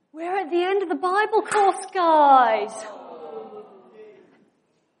We're at the end of the Bible course, guys.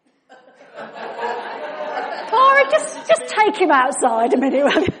 Clara, just take him outside a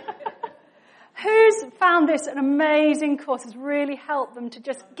minute. Who's found this an amazing course? Has really helped them to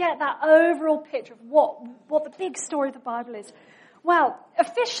just get that overall picture of what the big story of the Bible is. Well,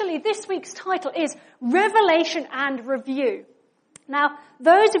 officially this week's title is Revelation and Review. Now,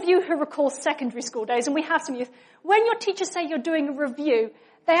 those of you who recall secondary school days, and we have some youth, when your teachers say you're doing a review,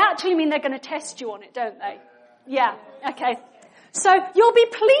 they actually mean they're going to test you on it, don't they? Yeah, okay. So you'll be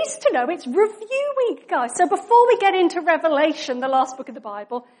pleased to know it's review week, guys. So before we get into Revelation, the last book of the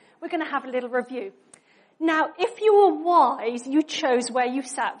Bible, we're going to have a little review. Now, if you were wise, you chose where you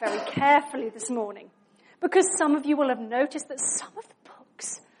sat very carefully this morning, because some of you will have noticed that some of the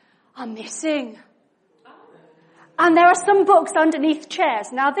books are missing. And there are some books underneath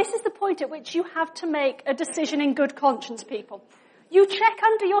chairs. Now, this is the point at which you have to make a decision in good conscience, people. You check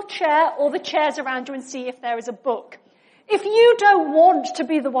under your chair or the chairs around you and see if there is a book. If you don't want to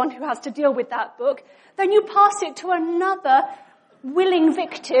be the one who has to deal with that book, then you pass it to another willing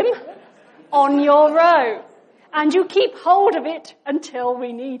victim on your row. And you keep hold of it until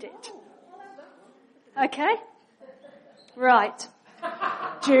we need it. Okay? Right.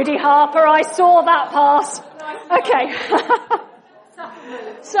 Judy Harper, I saw that pass. Okay.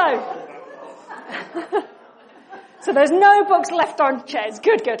 So there's no books left on chairs.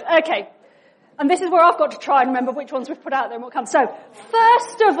 Good. Okay. And this is where I've got to try and remember which ones we've put out there and what comes. So,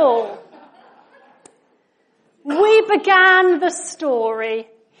 first of all, we began the story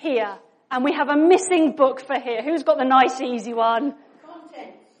here. And we have a missing book for here. Who's got the nice, easy one?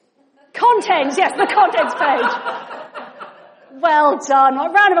 Contents, yes, the contents page. Well done.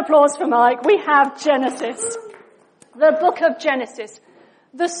 A round of applause for Mike. We have Genesis. The book of Genesis.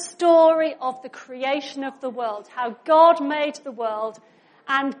 The story of the creation of the world. How God made the world.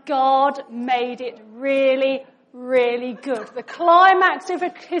 And God made it really, really good. The climax of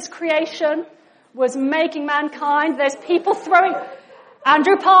his creation was making mankind. There's people throwing...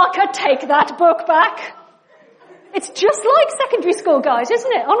 Andrew Parker, take that book back. It's just like secondary school, guys,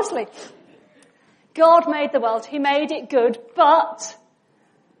 isn't it? Honestly. God made the world. He made it good, but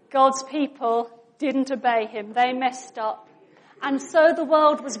God's people didn't obey him. They messed up. And so the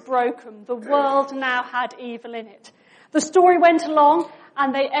world was broken. The world now had evil in it. The story went along,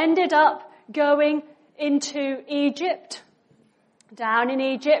 and they ended up going into Egypt, down in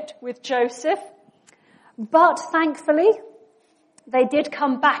Egypt with Joseph. But thankfully, they did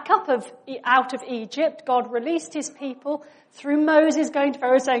come back out of Egypt. God released his people through Moses going to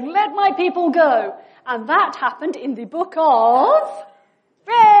Pharaoh saying, let my people go. And that happened in the book of...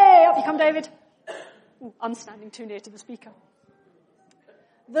 Hooray! Up you come, David. Ooh, I'm standing too near to the speaker.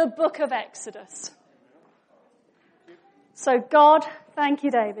 The book of Exodus. So God, thank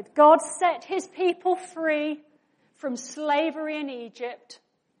you, David. God set his people free from slavery in Egypt.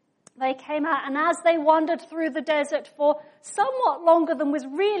 They came out, and as they wandered through the desert for somewhat longer than was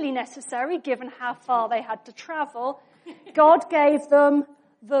really necessary, given how far they had to travel, God gave them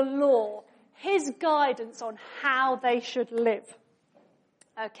the law, his guidance on how they should live.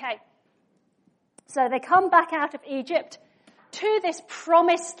 Okay. So they come back out of Egypt to this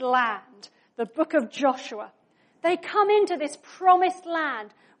promised land, the book of Joshua. They come into this promised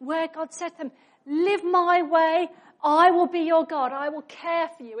land where God said to them, live my way, I will be your God. I will care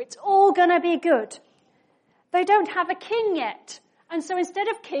for you. It's all going to be good. They don't have a king yet. And so instead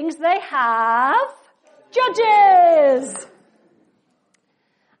of kings, they have judges.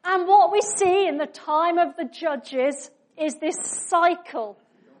 And what we see in the time of the judges is this cycle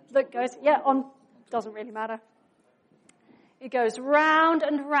that goes, doesn't really matter. It goes round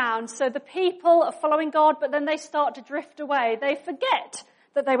and round. So the people are following God, but then they start to drift away. They forget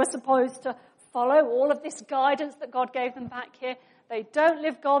that they were supposed to follow all of this guidance that God gave them back here. They don't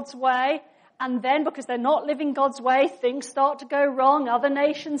live God's way. And then because they're not living God's way, things start to go wrong. Other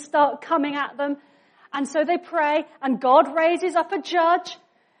nations start coming at them. And so they pray, and God raises up a judge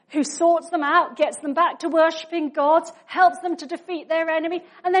who sorts them out, gets them back to worshipping God, helps them to defeat their enemy.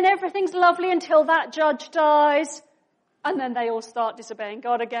 And then everything's lovely until that judge dies. And then they all start disobeying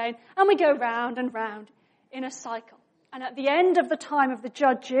God again. And we go round and round in a cycle. And at the end of the time of the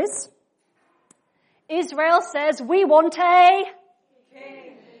judges, Israel says, we want a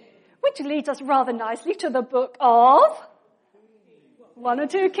king. Which leads us rather nicely to the book of 1 or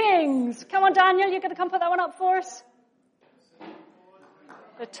 2 Kings. Come on, Daniel, you're going to come put that one up for us?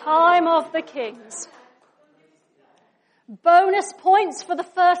 The time of the kings. Bonus points for the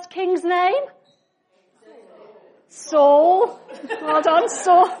first king's name. Saul. Well done,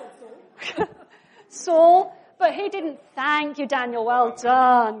 Saul. Saul. But he didn't. Thank you, Daniel. Well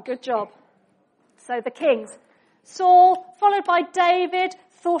done. Good job. So the kings. Saul, followed by David,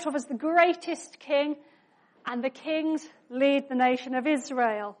 thought of as the greatest king. And the kings lead the nation of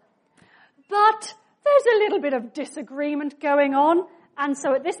Israel. But there's a little bit of disagreement going on. And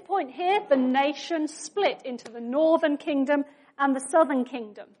so at this point here, the nation split into the northern kingdom and the southern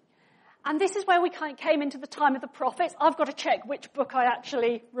kingdom. And this is where we came into the time of the prophets. I've got to check which book I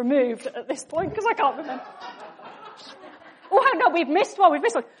actually removed at this point, because I can't remember. Oh, no, we've missed one.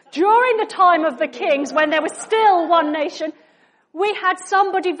 During the time of the kings, when there was still one nation, we had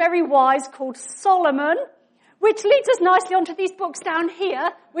somebody very wise called Solomon, which leads us nicely onto these books down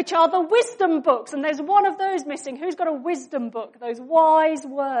here, which are the wisdom books. And there's one of those missing. Who's got a wisdom book? Those wise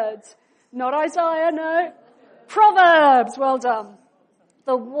words. Not Isaiah, no. Proverbs. Well done.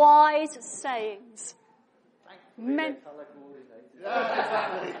 The wise sayings. It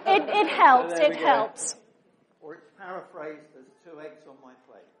helps. It helps. Or it's paraphrased as 2 eggs on my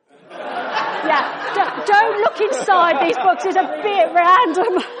plate. Yeah. Don't look inside these books. It's a bit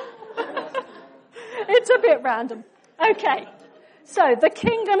random. It's a bit random. Okay. So the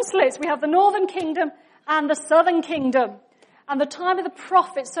kingdom splits. We have the northern kingdom and the southern kingdom. And the time of the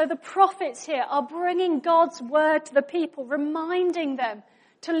prophets. So the prophets here are bringing God's word to the people, reminding them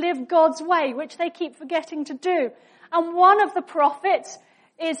to live God's way, which they keep forgetting to do. And one of the prophets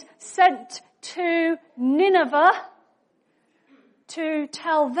is sent to Nineveh to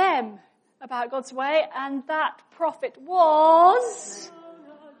tell them about God's way. And that prophet was...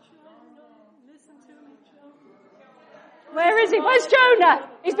 Where is he? Where's Jonah?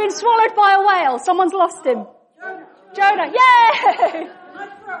 He's been swallowed by a whale. Someone's lost him. Jonah. Yay!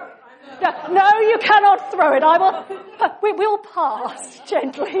 No, you cannot throw it. We will pass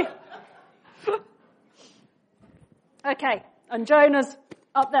gently. Okay, and Jonah's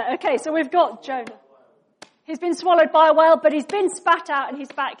up there. Okay, so we've got Jonah. He's been swallowed by a whale, but he's been spat out and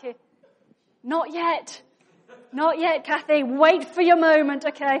he's back here. Not yet. Not yet, Kathy. Wait for your moment,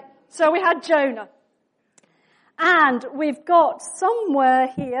 okay? So we had Jonah. And we've got somewhere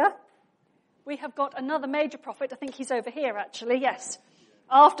here, we have got another major prophet. I think he's over here, actually, yes.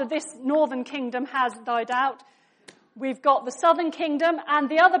 After this northern kingdom has died out, we've got the southern kingdom and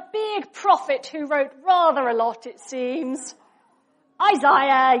the other big prophet who wrote rather a lot, it seems.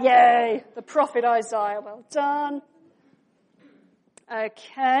 Isaiah, yay! The prophet Isaiah, well done.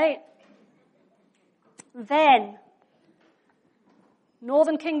 Okay. Then,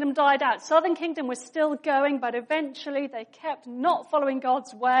 northern kingdom died out. Southern kingdom was still going, but eventually they kept not following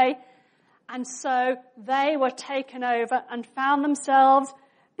God's way. And so they were taken over and found themselves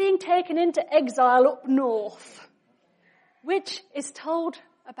being taken into exile up north, which is told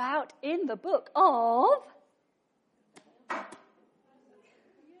about in the book of...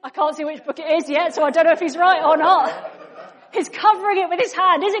 I can't see which book it is yet, so I don't know if he's right or not. He's covering it with his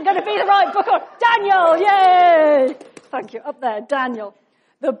hand. Is it going to be the right book? Daniel, yay! Thank you. Up there, Daniel.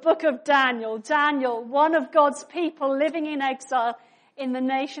 The book of Daniel. Daniel, one of God's people living in exile in the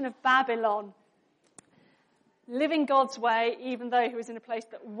nation of Babylon. Living God's way, even though he was in a place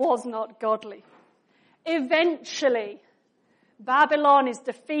that was not godly. Eventually, Babylon is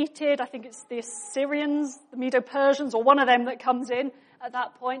defeated. I think it's the Assyrians, the Medo-Persians, or one of them that comes in at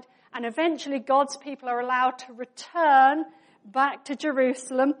that point. And eventually God's people are allowed to return back to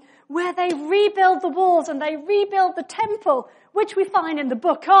Jerusalem, where they rebuild the walls and they rebuild the temple, which we find in the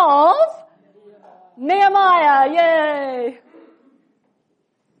book of Nehemiah. Yay!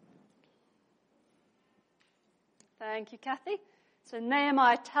 Thank you, Kathy. So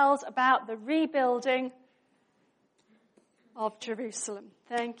Nehemiah tells about the rebuilding of Jerusalem.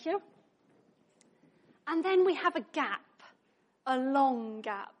 Thank you. And then we have a gap, a long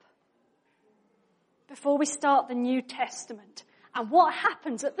gap, before we start the New Testament. And what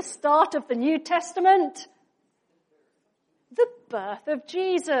happens at the start of the New Testament? The birth of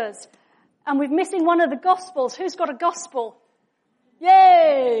Jesus. And we're missing one of the Gospels. Who's got a Gospel?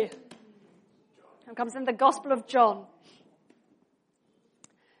 Yay! And comes in the Gospel of John.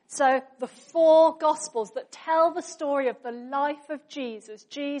 So the 4 Gospels that tell the story of the life of Jesus.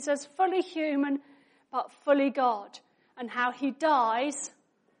 Jesus, fully human, but fully God. And how he dies,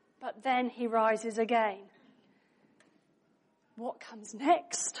 but then he rises again. What comes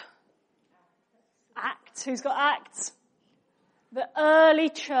next? Acts. Who's got Acts? The early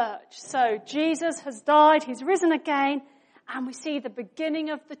church. So Jesus has died, he's risen again, and we see the beginning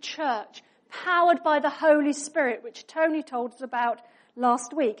of the church, powered by the Holy Spirit, which Tony told us about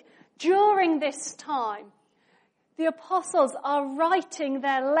last week. During this time, the apostles are writing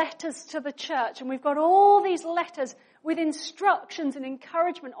their letters to the church, and we've got all these letters with instructions and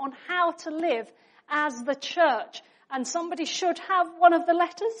encouragement on how to live as the church. And somebody should have one of the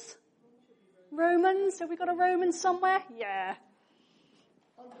letters. Romans. Have we got a Romans somewhere? Yeah.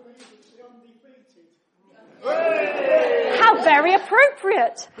 How very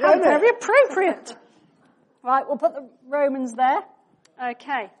appropriate. How very appropriate. Right, we'll put the Romans there.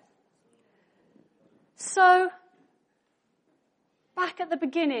 Okay. So, back at the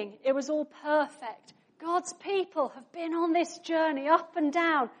beginning, it was all perfect. God's people have been on this journey up and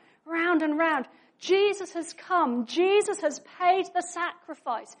down, round and round. Jesus has come. Jesus has paid the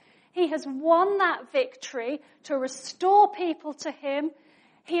sacrifice. He has won that victory to restore people to him.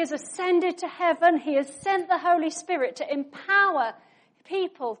 He has ascended to heaven. He has sent the Holy Spirit to empower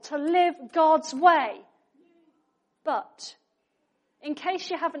people to live God's way. But, in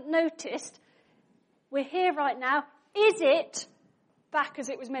case you haven't noticed, we're here right now. Is it back as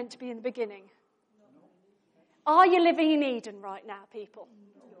it was meant to be in the beginning? Are you living in Eden right now, people?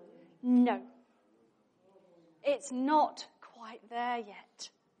 No. It's not quite there yet.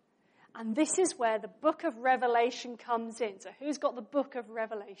 And this is where the book of Revelation comes in. So who's got the book of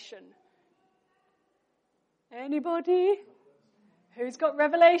Revelation? Anybody? Who's got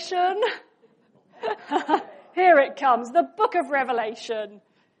Revelation? Here it comes, the book of Revelation.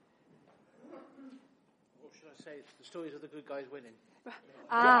 What should I say? The stories of the good guys winning.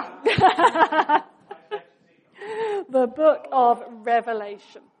 The book of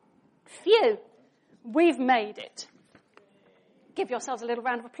Revelation. Phew, we've made it. Give yourselves a little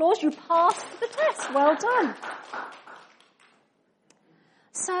round of applause. You passed the test. Well done.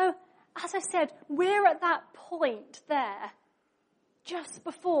 So, as I said, we're at that point there, just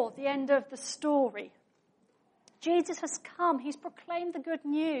before the end of the story. Jesus has come. He's proclaimed the good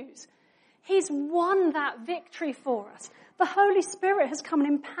news. He's won that victory for us. The Holy Spirit has come and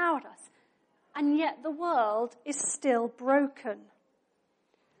empowered us. And yet the world is still broken.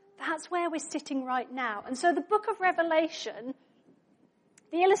 That's where we're sitting right now. And so the book of Revelation,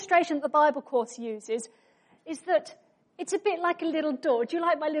 the illustration that the Bible course uses, is that it's a bit like a little door. Do you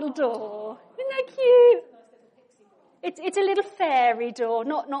like my little door? Isn't that cute? It's a little fairy door.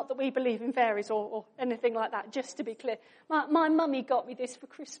 Not that we believe in fairies or anything like that, just to be clear. My mummy got me this for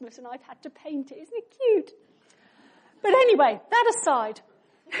Christmas and I've had to paint it. Isn't it cute? But anyway, that aside,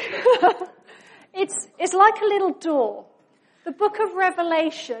 it's like a little door. The book of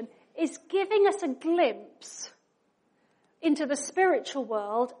Revelation is giving us a glimpse into the spiritual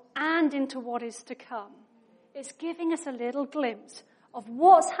world and into what is to come. It's giving us a little glimpse of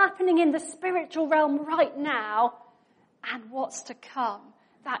what's happening in the spiritual realm right now and what's to come.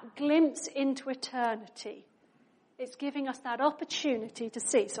 That glimpse into eternity. It's giving us that opportunity to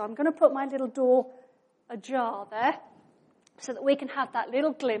see. So I'm going to put my little door ajar there so that we can have that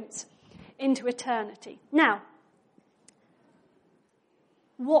little glimpse into eternity. Now,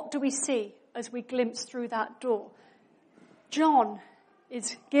 what do we see as we glimpse through that door? John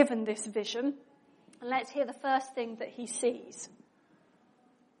is given this vision, and let's hear the first thing that he sees.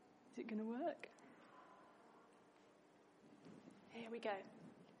 Is it going to work? Here we go.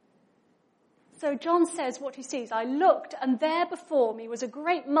 So John says what he sees. I looked, and there before me was a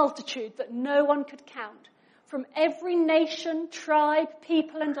great multitude that no one could count, from every nation, tribe,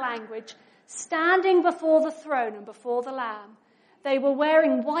 people, and language, standing before the throne and before the Lamb. They were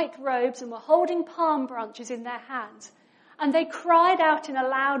wearing white robes and were holding palm branches in their hands. And they cried out in a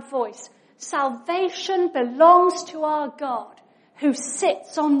loud voice, "Salvation belongs to our God, who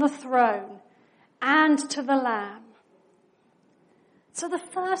sits on the throne, and to the Lamb." So the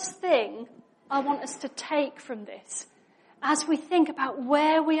first thing I want us to take from this, as we think about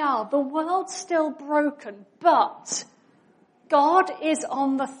where we are, the world's still broken, but God is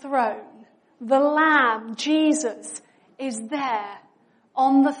on the throne. The Lamb, Jesus, is there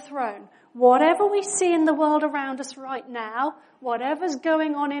on the throne. Whatever we see in the world around us right now, whatever's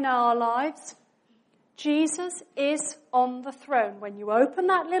going on in our lives, Jesus is on the throne. When you open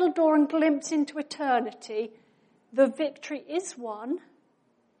that little door and glimpse into eternity, the victory is won.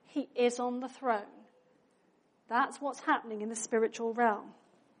 He is on the throne. That's what's happening in the spiritual realm.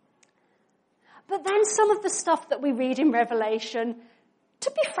 But then some of the stuff that we read in Revelation,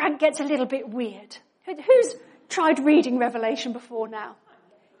 to be frank, gets a little bit weird. Who's tried reading Revelation before now?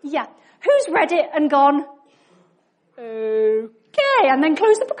 Yeah. Who's read it and gone, okay, and then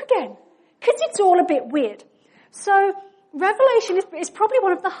closed the book again? Because it's all a bit weird. So Revelation is probably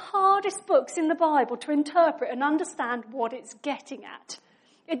one of the hardest books in the Bible to interpret and understand what it's getting at.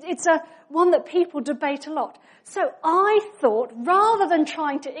 It's one that people debate a lot. So I thought, rather than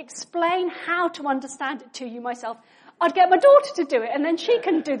trying to explain how to understand it to you myself, I'd get my daughter to do it, and then she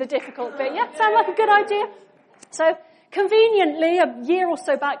can do the difficult bit. Yeah, sound like a good idea? So Conveniently, a year or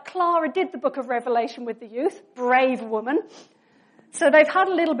so back, Clara did the book of Revelation with the youth. Brave woman. So they've had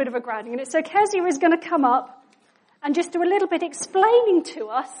a little bit of a grounding in it. So Kezia is going to come up and just do a little bit explaining to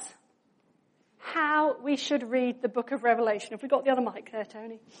us how we should read the book of Revelation. Have we got the other mic there,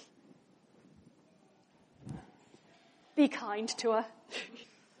 Tony? Be kind to her.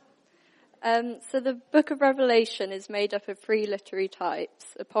 So the book of Revelation is made up of 3 literary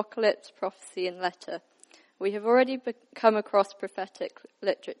types: apocalypse, prophecy, and letter. We have already come across prophetic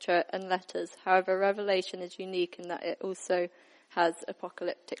literature and letters. However, Revelation is unique in that it also has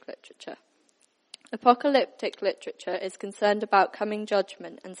apocalyptic literature. Apocalyptic literature is concerned about coming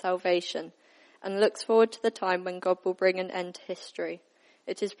judgment and salvation and looks forward to the time when God will bring an end to history.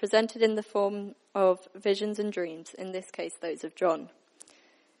 It is presented in the form of visions and dreams, in this case those of John.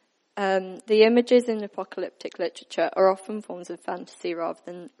 The images in apocalyptic literature are often forms of fantasy rather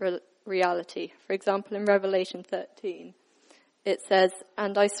than reality. For example, in Revelation 13, it says,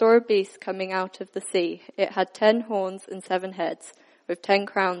 "And I saw a beast coming out of the sea. It had 10 horns and 7 heads, with 10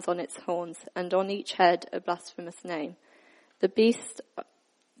 crowns on its horns, and on each head a blasphemous name. The beast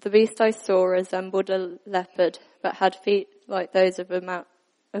I saw resembled a leopard, but had feet like those of a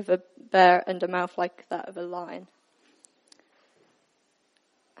bear and a mouth like that of a lion."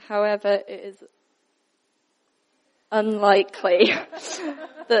 However, it is unlikely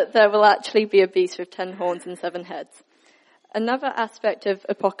that there will actually be a beast with 10 horns and 7 heads. Another aspect of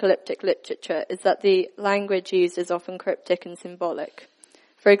apocalyptic literature is that the language used is often cryptic and symbolic.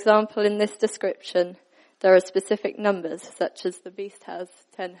 For example, in this description, there are specific numbers, such as the beast has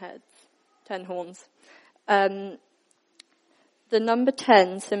 10 heads, 10 horns. The number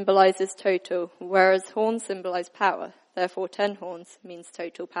 10 symbolizes total, whereas horns symbolize power. Therefore, 10 horns means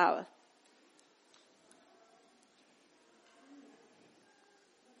total power.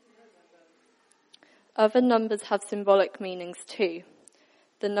 Other numbers have symbolic meanings too.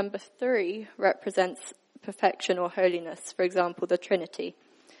 The number 3 represents perfection or holiness, for example, the Trinity.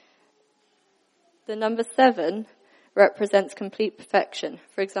 The number 7 represents complete perfection,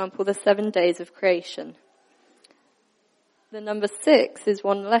 for example, the 7 days of creation. The number 6 is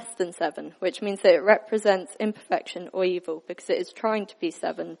 1 less than 7, which means that it represents imperfection or evil, because it is trying to be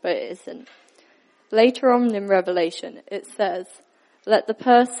 7, but it isn't. Later on in Revelation, it says, "Let the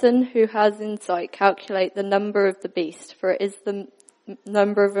person who has insight calculate the number of the beast, for it is the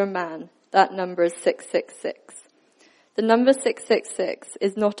number of a man. That number is 666. The number 666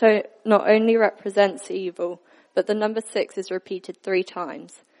 is not only represents evil, but the number 6 is repeated 3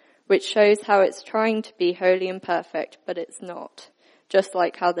 times, which shows how it's trying to be holy and perfect, but it's not, just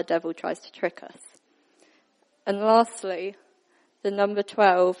like how the devil tries to trick us. And lastly, the number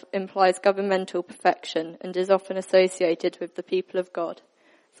 12 implies governmental perfection and is often associated with the people of God.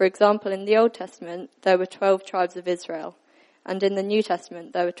 For example, in the Old Testament, there were 12 tribes of Israel, and in the New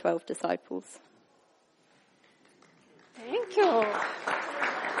Testament, there were 12 disciples. Thank you.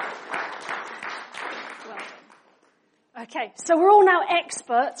 Okay, so we're all now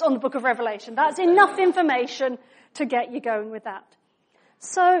experts on the book of Revelation. That's enough information to get you going with that.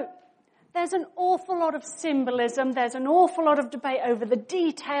 So there's an awful lot of symbolism. There's an awful lot of debate over the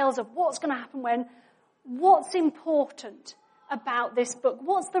details of what's going to happen when. What's important about this book?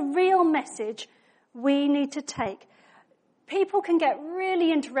 What's the real message we need to take? People can get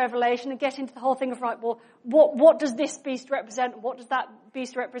really into Revelation and get into the whole thing of, right, well, what does this beast represent? What does that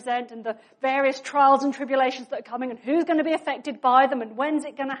beast represent? And the various trials and tribulations that are coming and who's going to be affected by them and when's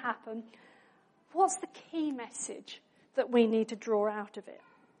it going to happen? What's the key message that we need to draw out of it?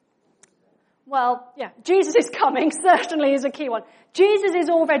 Well, yeah, Jesus is coming certainly is a key one. Jesus is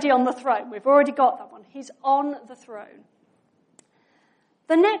already on the throne. We've already got that one. He's on the throne.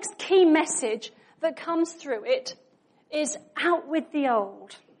 The next key message that comes through it is out with the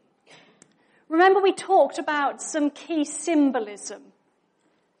old. Remember we talked about some key symbolism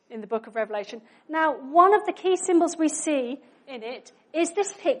in the book of Revelation. Now, one of the key symbols we see in it is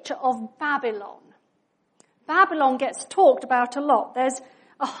this picture of Babylon. Babylon gets talked about a lot. There's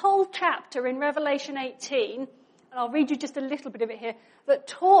a whole chapter in Revelation 18, and I'll read you just a little bit of it here, that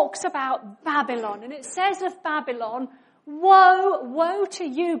talks about Babylon. And it says of Babylon, "Woe, woe to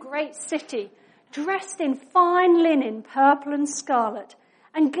you, great city, dressed in fine linen, purple and scarlet,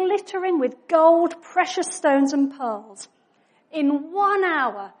 and glittering with gold, precious stones and pearls. In 1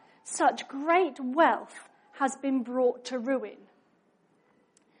 hour, such great wealth has been brought to ruin."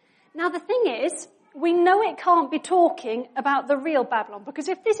 Now the thing is, we know it can't be talking about the real Babylon, because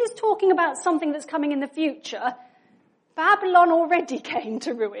if this is talking about something that's coming in the future, Babylon already came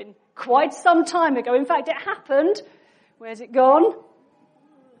to ruin quite some time ago. In fact, it happened. Where's it gone?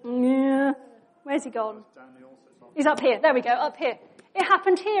 Yeah. Where's he gone? Down the altar top. He's up here. There we go, up here. It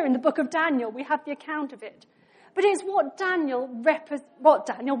happened here in the book of Daniel. We have the account of it. But it's what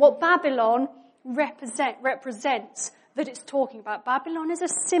Babylon represents that it's talking about. Babylon is a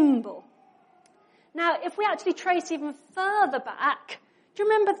symbol. Now, if we actually trace even further back, do you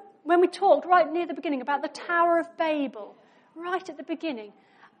remember when we talked right near the beginning about the Tower of Babel? Right at the beginning.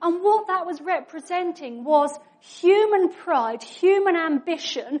 And what that was representing was human pride, human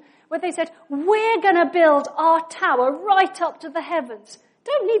ambition, where they said, we're going to build our tower right up to the heavens.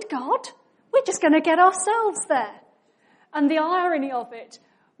 Don't need God. We're just going to get ourselves there. And the irony of it,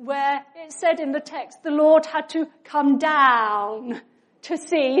 where it said in the text, the Lord had to come down to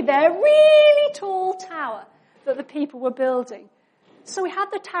see their really tall tower that the people were building. So we had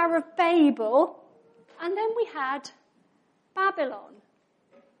the Tower of Babel, and then we had Babylon.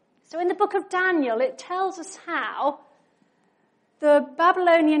 So in the book of Daniel, it tells us how the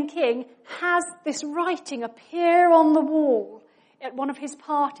Babylonian king has this writing appear on the wall at one of his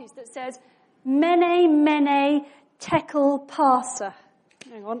parties that says, Mene, Mene, Tekel, Parsa.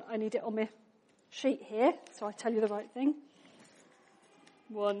 Hang on, I need it on my sheet here, so I tell you the right thing.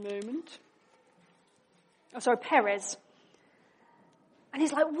 One moment. Oh, sorry, Perez. And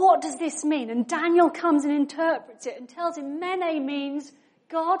he's like, what does this mean? And Daniel comes and interprets it and tells him, Mene means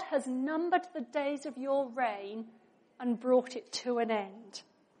God has numbered the days of your reign and brought it to an end.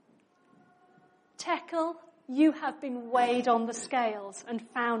 Tekel, you have been weighed on the scales and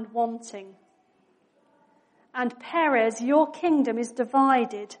found wanting. And Perez, your kingdom is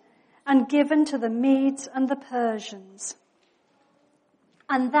divided and given to the Medes and the Persians.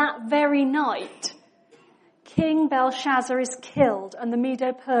 And that very night, King Belshazzar is killed and the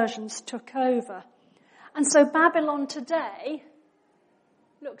Medo-Persians took over. And so Babylon today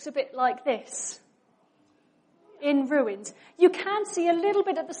looks a bit like this, in ruins. You can see a little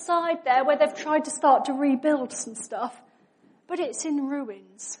bit at the side there where they've tried to start to rebuild some stuff, but it's in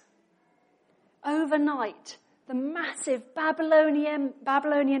ruins. Overnight, the massive Babylonian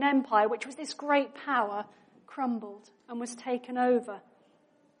Empire, which was this great power, crumbled and was taken over.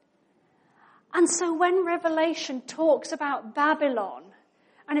 And so when Revelation talks about Babylon,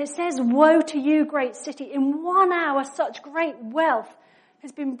 and it says, woe to you, great city, in 1 hour such great wealth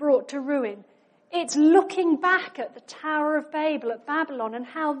has been brought to ruin. It's looking back at the Tower of Babel, at Babylon, and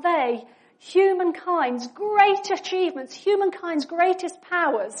how they, humankind's great achievements, humankind's greatest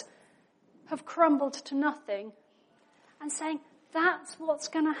powers, have crumbled to nothing. And saying, that's what's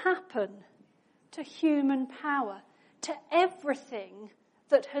going to happen to human power, to everything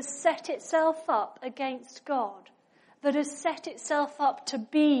that has set itself up against God, that has set itself up to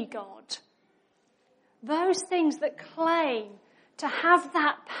be God. Those things that claim to have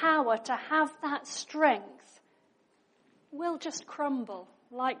that power, to have that strength, will just crumble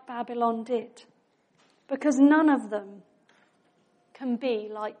like Babylon did, because none of them can be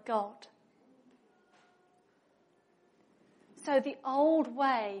like God. So the old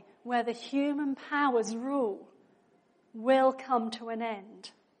way where the human powers rule will come to an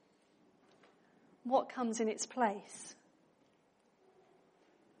end. What comes in its place?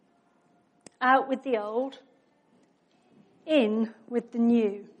 Out with the old, in with the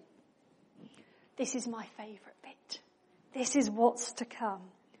new. This is my favourite bit. This is what's to come.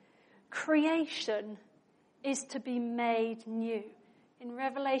 Creation is to be made new. In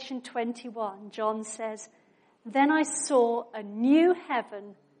Revelation 21, John says, then I saw a new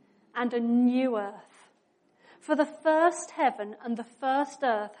heaven and a new earth. For the first heaven and the first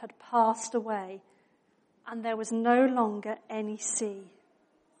earth had passed away, and there was no longer any sea.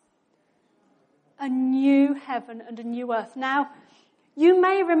 A new heaven and a new earth. Now, you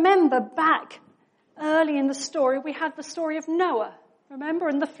may remember back early in the story, we had the story of Noah. Remember,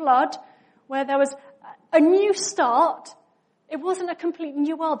 in the flood, where there was a new start. It wasn't a complete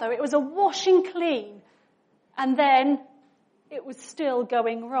new world, though. It was a washing clean. And then it was still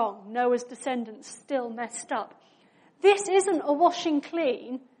going wrong. Noah's descendants still messed up. This isn't a washing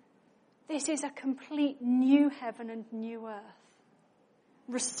clean. This is a complete new heaven and new earth.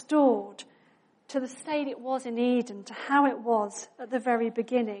 Restored to the state it was in Eden, to how it was at the very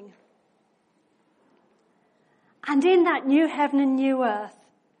beginning. And in that new heaven and new earth,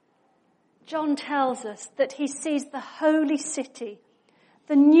 John tells us that he sees the holy city,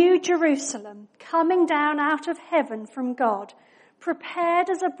 the new Jerusalem, coming down out of heaven from God, prepared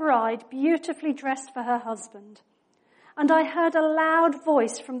as a bride beautifully dressed for her husband. And I heard a loud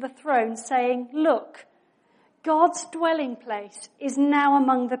voice from the throne saying, look, God's dwelling place is now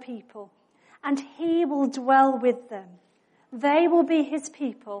among the people, and he will dwell with them. They will be his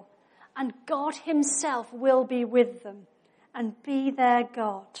people, and God himself will be with them and be their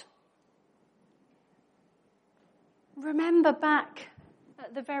God. remember back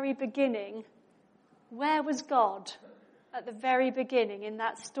at the very beginning, where was God at the very beginning in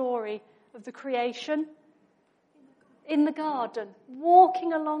that story of the creation? In the garden,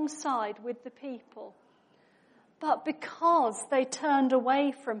 walking alongside with the people. But because they turned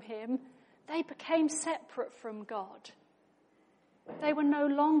away from him, they became separate from God. They were no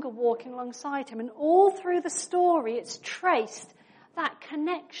longer walking alongside him. And all through the story, it's traced that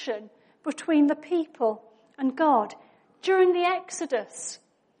connection between the people and God. During the Exodus,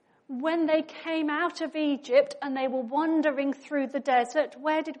 when they came out of Egypt and they were wandering through the desert,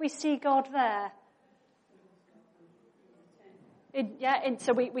 where did we see God there?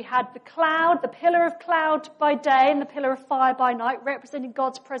 So we had the cloud, the pillar of cloud by day and the pillar of fire by night, representing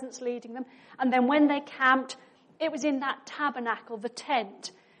God's presence leading them. And then when they camped, it was in that tabernacle, the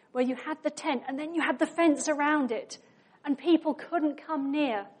tent, where you had the tent and then you had the fence around it and people couldn't come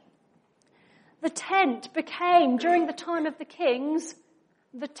near. The tent became, during the time of the kings,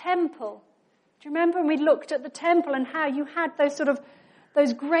 the temple. Do you remember when we looked at the temple and how you had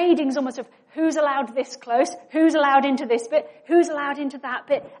those gradings almost of who's allowed this close, who's allowed into this bit, who's allowed into that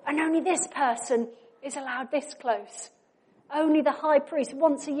bit, and only this person is allowed this close. Only the high priest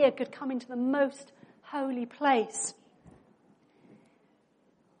once a year could come into the most holy place.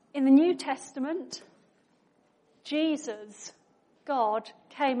 In the New Testament, Jesus, God,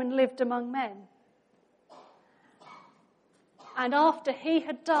 came and lived among men. And after he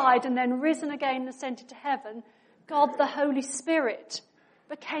had died and then risen again and ascended to heaven, God the Holy Spirit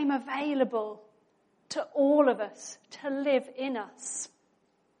became available to all of us to live in us.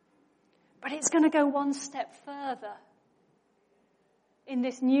 But it's going to go one step further in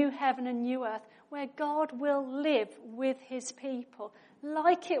this new heaven and new earth where God will live with his people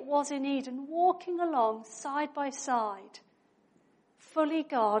like it was in Eden, walking along side by side. Fully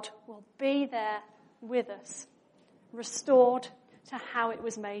God will be there with us, restored to how it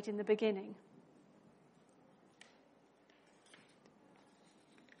was made in the beginning.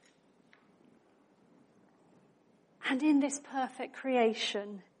 And in this perfect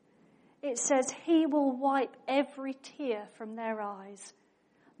creation, it says he will wipe every tear from their eyes.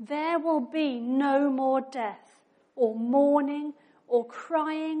 There will be no more death or mourning or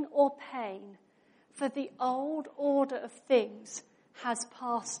crying or pain, for the old order of things has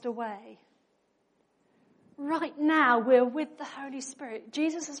passed away. Right now, we're with the Holy Spirit.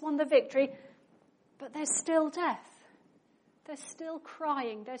 Jesus has won the victory, but there's still death. There's still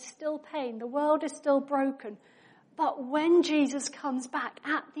crying. There's still pain. The world is still broken. But when Jesus comes back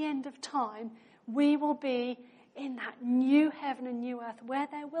at the end of time, we will be in that new heaven and new earth where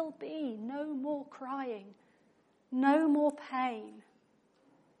there will be no more crying, no more pain.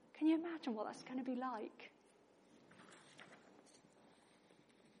 Can you imagine what that's going to be like?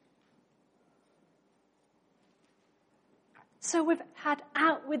 So we've had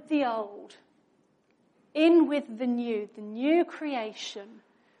out with the old, in with the new creation,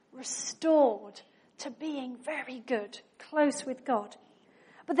 restored to being very good, close with God.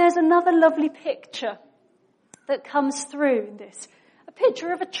 But there's another lovely picture that comes through in this. A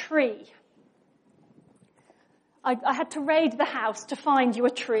picture of a tree. I had to raid the house to find you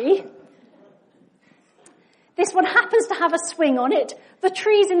a tree. This one happens to have a swing on it. The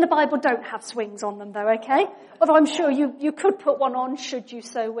trees in the Bible don't have swings on them though, okay? Although I'm sure you could put one on should you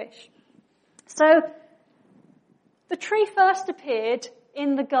so wish. So, the tree first appeared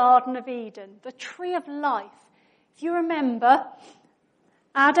in the Garden of Eden, the tree of life. If you remember,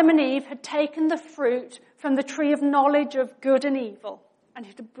 Adam and Eve had taken the fruit from the tree of knowledge of good and evil, and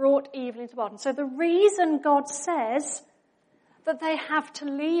it had brought evil into the garden. So the reason God says that they have to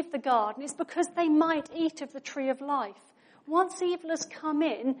leave the garden is because they might eat of the tree of life. Once evil has come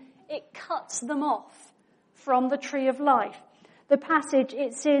in, it cuts them off from the tree of life. The passage,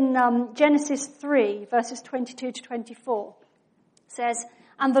 it's in Genesis 3, verses 22 to 24. Says,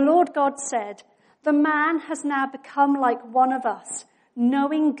 "And the Lord God said, the man has now become like one of us,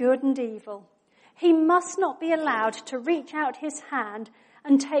 knowing good and evil. He must not be allowed to reach out his hand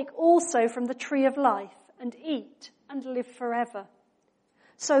and take also from the tree of life and eat and live forever.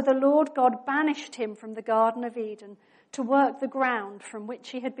 So the Lord God banished him from the Garden of Eden to work the ground from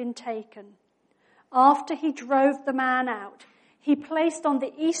which he had been taken. After he drove the man out, he placed on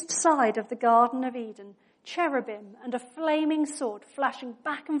the east side of the Garden of Eden cherubim and a flaming sword flashing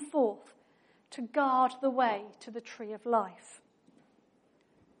back and forth to guard the way to the tree of life."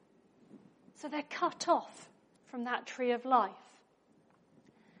 So they're cut off from that tree of life.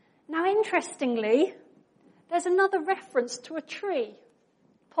 Now, interestingly, there's another reference to a tree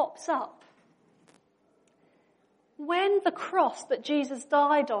pops up. When the cross that Jesus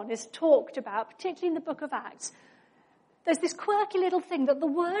died on is talked about, particularly in the book of Acts, there's this quirky little thing that the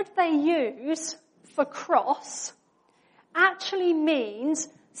word they use for cross actually means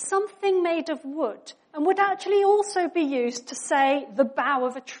something made of wood, and would actually also be used to say the bough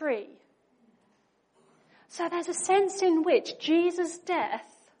of a tree. So there's a sense in which Jesus' death,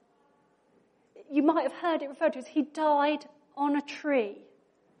 you might have heard it referred to as he died on a tree.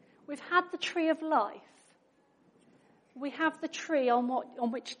 We've had the tree of life. We have the tree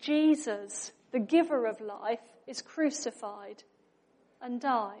on which Jesus, the giver of life, is crucified and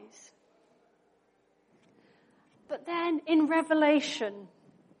dies. But then in Revelation,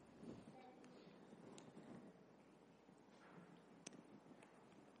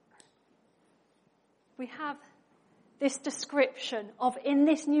 we have this description of in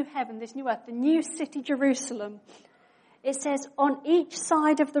this new heaven, this new earth, the new city Jerusalem. It says, on each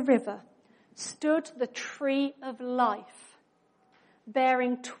side of the river stood the tree of life,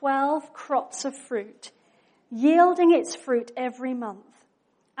 bearing 12 crops of fruit, yielding its fruit every month.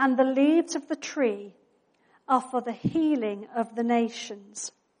 And the leaves of the tree are for the healing of the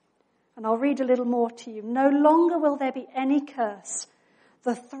nations. And I'll read a little more to you. No longer will there be any curse.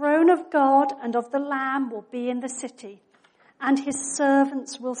 The throne of God and of the Lamb will be in the city, and his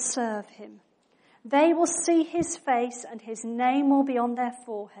servants will serve him. They will see his face, and his name will be on their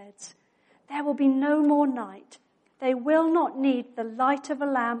foreheads. There will be no more night. They will not need the light of a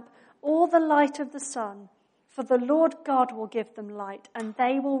lamp or the light of the sun, for the Lord God will give them light, and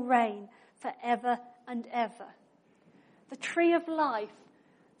they will reign forever and ever. The tree of life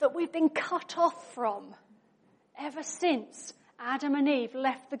that we've been cut off from ever since Adam and Eve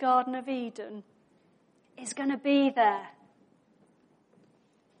left the Garden of Eden is going to be there.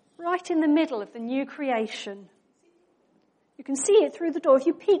 Right in the middle of the new creation. You can see it through the door. If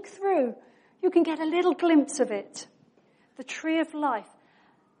you peek through, you can get a little glimpse of it. The tree of life.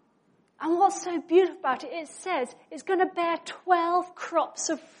 And what's so beautiful about it, it says it's going to bear 12 crops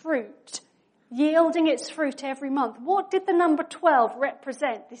of fruit, yielding its fruit every month. What did the number 12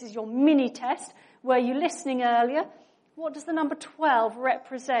 represent? This is your mini test. Were you listening earlier? What does the number 12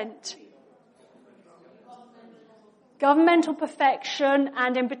 represent? Governmental perfection,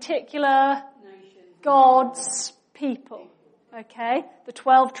 and in particular, God's people. Okay? The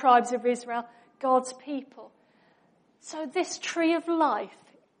 12 tribes of Israel, God's people. So this tree of life,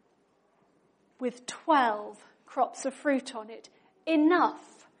 with 12 crops of fruit on it,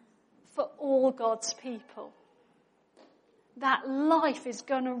 enough for all God's people. That life is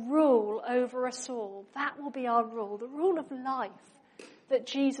going to rule over us all. That will be our rule, the rule of life that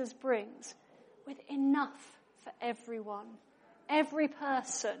Jesus brings, with enough for everyone. Every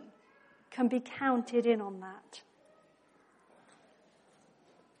person can be counted in on that.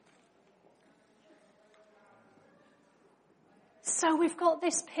 So we've got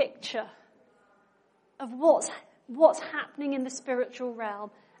this picture of what's happening in the spiritual realm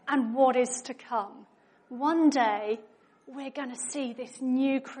and what is to come. One day, we're going to see this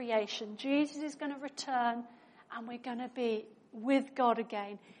new creation. Jesus is going to return, and we're going to be with God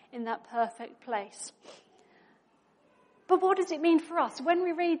again in that perfect place. But what does it mean for us? When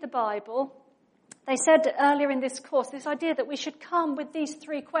we read the Bible, they said earlier in this course, this idea that we should come with these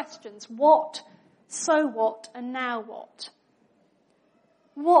three questions. What, so what, and now what?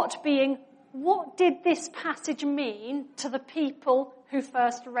 What being, what did this passage mean to the people who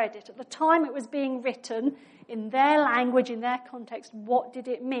first read it? At the time it was being written, in their language, in their context, what did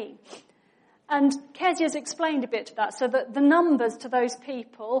it mean? And Kezia's explained a bit of that, so that the numbers to those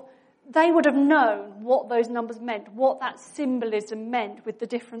people, they would have known what those numbers meant, what that symbolism meant with the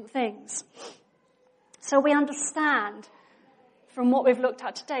different things. So we understand from what we've looked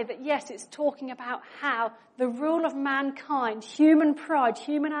at today that yes, it's talking about how the rule of mankind, human pride,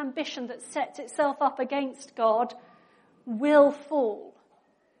 human ambition that sets itself up against God will fall.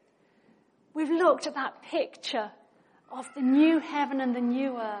 We've looked at that picture of the new heaven and the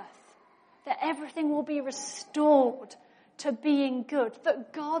new earth, that everything will be restored to being good,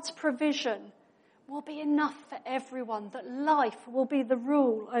 that God's provision will be enough for everyone, that life will be the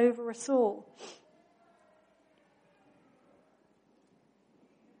rule over us all.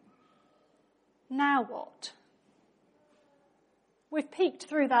 Now what? We've peeked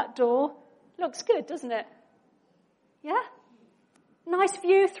through that door. Looks good, doesn't it? Yeah? Nice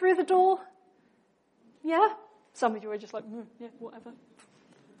view through the door? Yeah? Some of you are just like, yeah, whatever.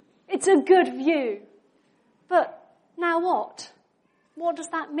 It's a good view. But now what? What does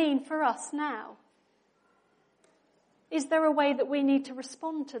that mean for us now? Is there a way that we need to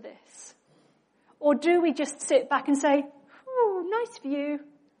respond to this? Or do we just sit back and say, oh, nice view,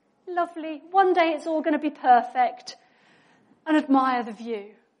 lovely, one day it's all going to be perfect, and admire the view?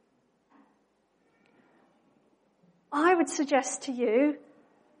 I would suggest to you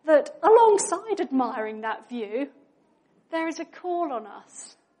that alongside admiring that view, there is a call on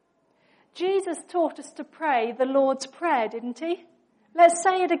us. Jesus taught us to pray the Lord's Prayer, didn't he? Let's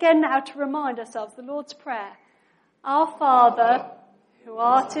say it again now to remind ourselves, the Lord's Prayer. Our Father, who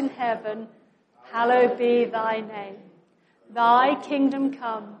art in heaven, hallowed be thy name. Thy kingdom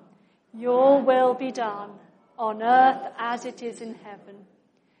come, your will be done, on earth as it is in heaven.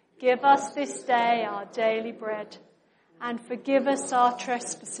 Give us this day our daily bread, and forgive us our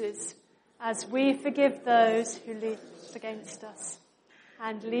trespasses, as we forgive those who lead us against us.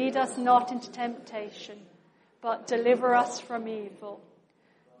 And lead us not into temptation, but deliver us from evil.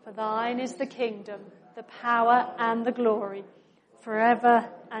 For thine is the kingdom, the power, and the glory, forever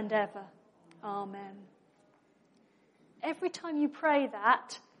and ever. Amen. Every time you pray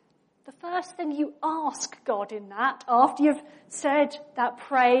that, the first thing you ask God in that, after you've said that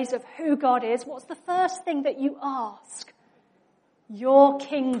praise of who God is, what's the first thing that you ask? Your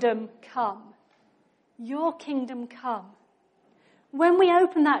kingdom come. Your kingdom come. When we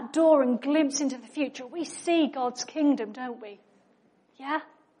open that door and glimpse into the future, we see God's kingdom, don't we? Yeah?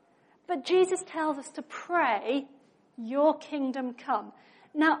 But Jesus tells us to pray, your kingdom come.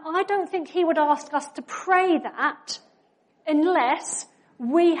 Now, I don't think he would ask us to pray that unless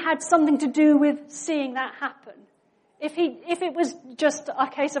we had something to do with seeing that happen. If it was just a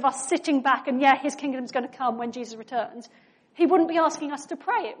case of us sitting back and, yeah, his kingdom's going to come when Jesus returns, he wouldn't be asking us to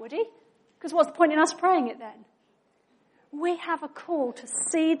pray it, would he? Because what's the point in us praying it then? We have a call to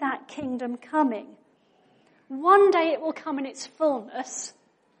see that kingdom coming. One day it will come in its fullness,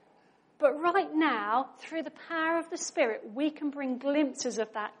 but right now, through the power of the Spirit, we can bring glimpses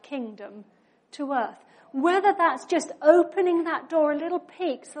of that kingdom to earth. Whether that's just opening that door a little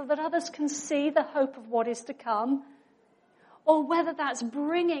peek so that others can see the hope of what is to come, or whether that's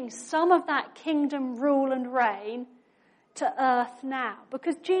bringing some of that kingdom rule and reign to earth now,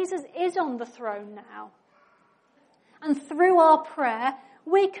 because Jesus is on the throne now. And through our prayer,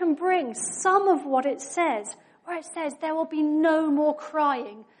 we can bring some of what it says, where it says there will be no more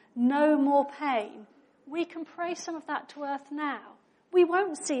crying, no more pain. We can pray some of that to earth now. We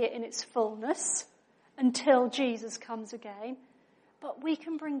won't see it in its fullness until Jesus comes again, but we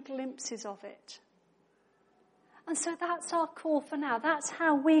can bring glimpses of it. And so that's our call for now. That's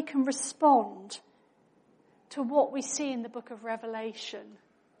how we can respond to what we see in the book of Revelation,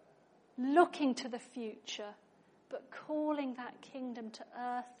 looking to the future, but calling that kingdom to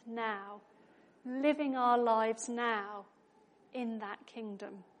earth now, living our lives now in that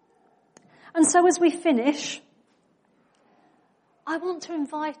kingdom. And so as we finish, I want to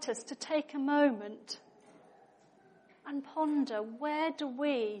invite us to take a moment and ponder, where do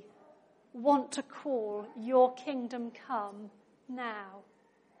we want to call your kingdom come now?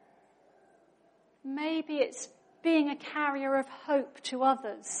 Maybe it's being a carrier of hope to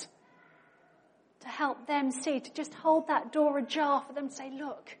others, to help them see, to just hold that door ajar for them to say,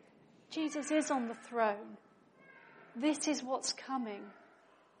 look, Jesus is on the throne. This is what's coming.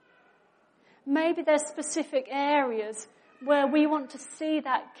 Maybe there's specific areas where we want to see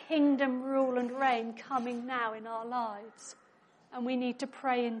that kingdom rule and reign coming now in our lives, and we need to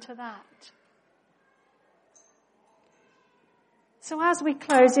pray into that. So as we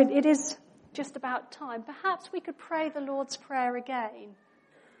close, it is just about time. Perhaps we could pray the Lord's Prayer again.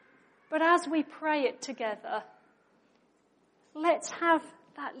 But as we pray it together, let's have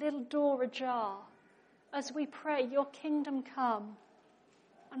that little door ajar as we pray, your kingdom come,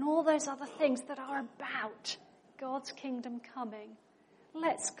 and all those other things that are about God's kingdom coming.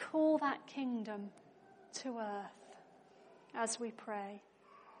 Let's call that kingdom to earth as we pray.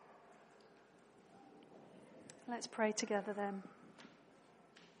 Let's pray together then.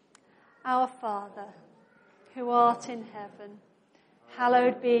 Our Father, who art in heaven,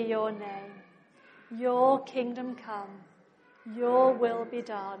 hallowed be your name. Your kingdom come. Your will be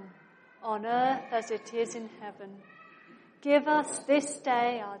done, on earth as it is in heaven. Give us this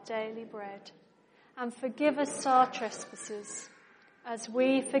day our daily bread, and forgive us our trespasses, as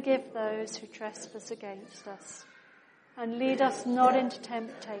we forgive those who trespass against us. And lead us not into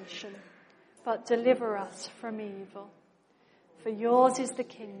temptation, but deliver us from evil. For yours is the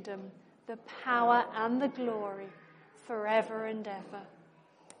kingdom, the power and the glory, forever and ever.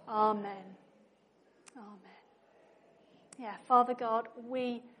 Amen. Amen. Yeah, Father God,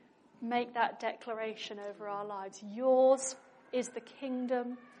 we make that declaration over our lives. Yours is the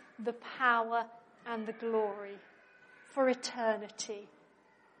kingdom, the power, and the glory for eternity.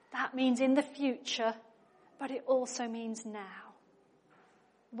 That means in the future, but it also means now.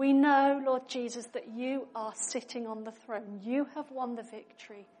 We know, Lord Jesus, that you are sitting on the throne. You have won the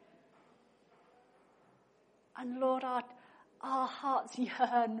victory. And Lord, our hearts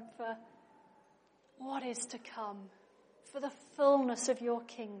yearn for what is to come, for the fullness of your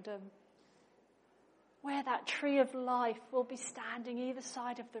kingdom, where that tree of life will be standing either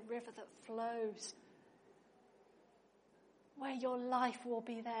side of the river that flows, where your life will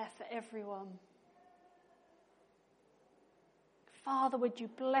be there for everyone. Father, would you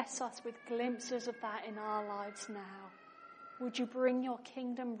bless us with glimpses of that in our lives now? Would you bring your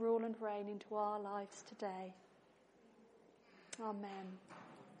kingdom rule and reign into our lives today? Amen.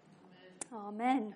 Amen.